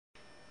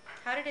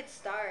did it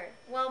start?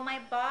 Well, my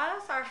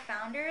boss, our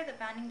founder, the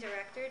founding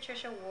director,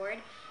 Trisha Ward,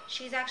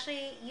 she's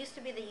actually used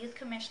to be the youth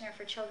commissioner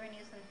for children,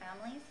 youth, and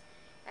families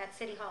at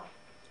City Hall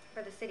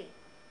for the city.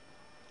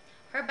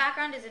 Her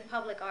background is in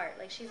public art.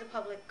 Like, she's a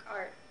public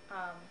art,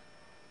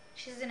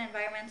 she's an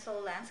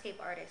environmental landscape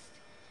artist.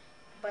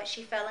 But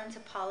she fell into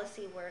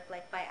policy work,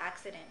 like, by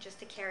accident, just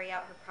to carry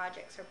out her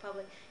projects, her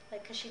public,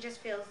 like, because she just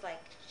feels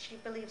like she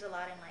believes a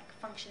lot in, like,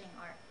 functioning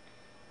art.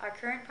 Our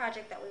current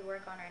project that we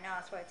work on right now,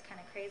 that's why it's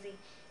kind of crazy,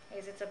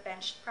 is it's a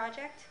bench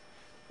project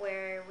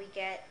where we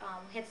get,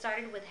 had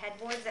started with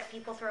headboards that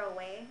people throw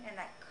away, and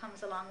that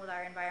comes along with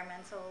our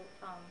environmental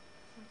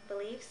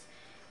beliefs.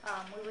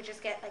 We would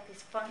just get like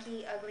these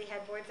funky, ugly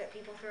headboards that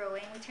people throw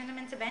away, and we turn them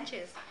into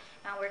benches.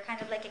 Now we're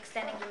kind of like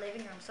extending the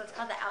living room, so it's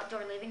called the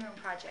Outdoor Living Room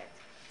Project.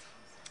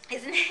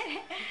 Isn't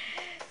it?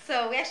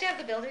 So we actually have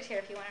the builders here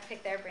if you want to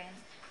pick their brains.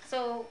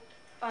 So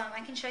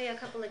I can show you a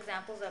couple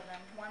examples of them.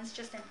 One's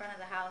just in front of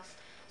the house.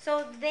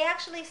 So they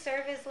actually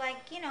serve as, like,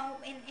 you know,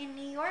 in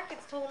New York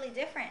it's totally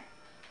different.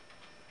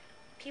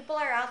 People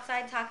are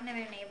outside talking to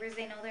their neighbors.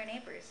 They know their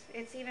neighbors.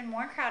 It's even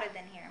more crowded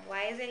than here.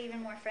 Why is it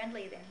even more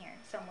friendly than here,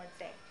 some would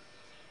say.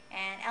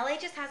 And LA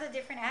just has a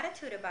different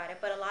attitude about it,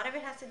 but a lot of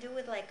it has to do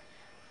with, like,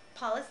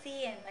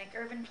 policy and, like,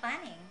 urban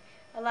planning.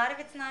 A lot of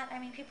it's not, I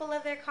mean, people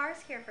love their cars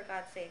here, for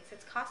God's sakes.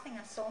 It's costing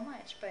us so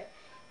much, but,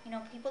 you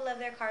know, people love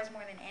their cars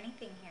more than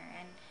anything here.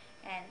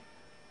 And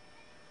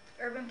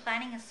urban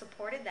planning has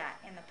supported that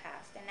in the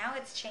past, and now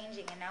it's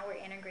changing, and now we're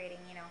integrating,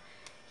 you know,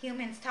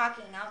 humans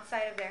talking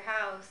outside of their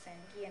house, and,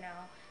 you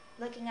know,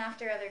 looking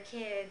after other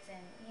kids,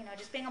 and, you know,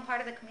 just being a part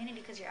of the community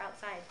because you're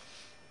outside.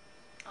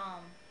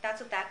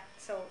 That's what that,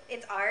 so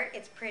it's art,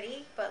 it's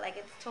pretty, but, like,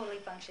 it's totally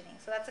functioning.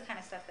 So that's the kind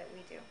of stuff that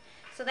we do.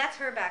 So that's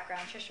her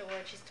background, Trisha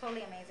Ward. She's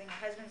totally amazing.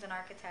 Her husband's an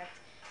architect,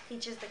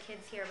 teaches the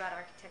kids here about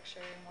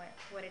architecture and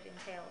what it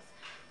entails.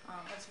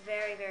 It's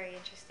very, very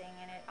interesting,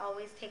 and it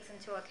always takes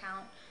into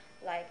account,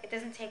 like, it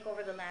doesn't take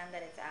over the land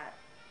that it's at.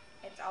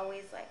 It's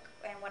always, like,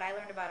 and what I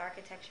learned about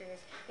architecture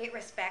is it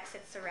respects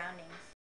its surroundings.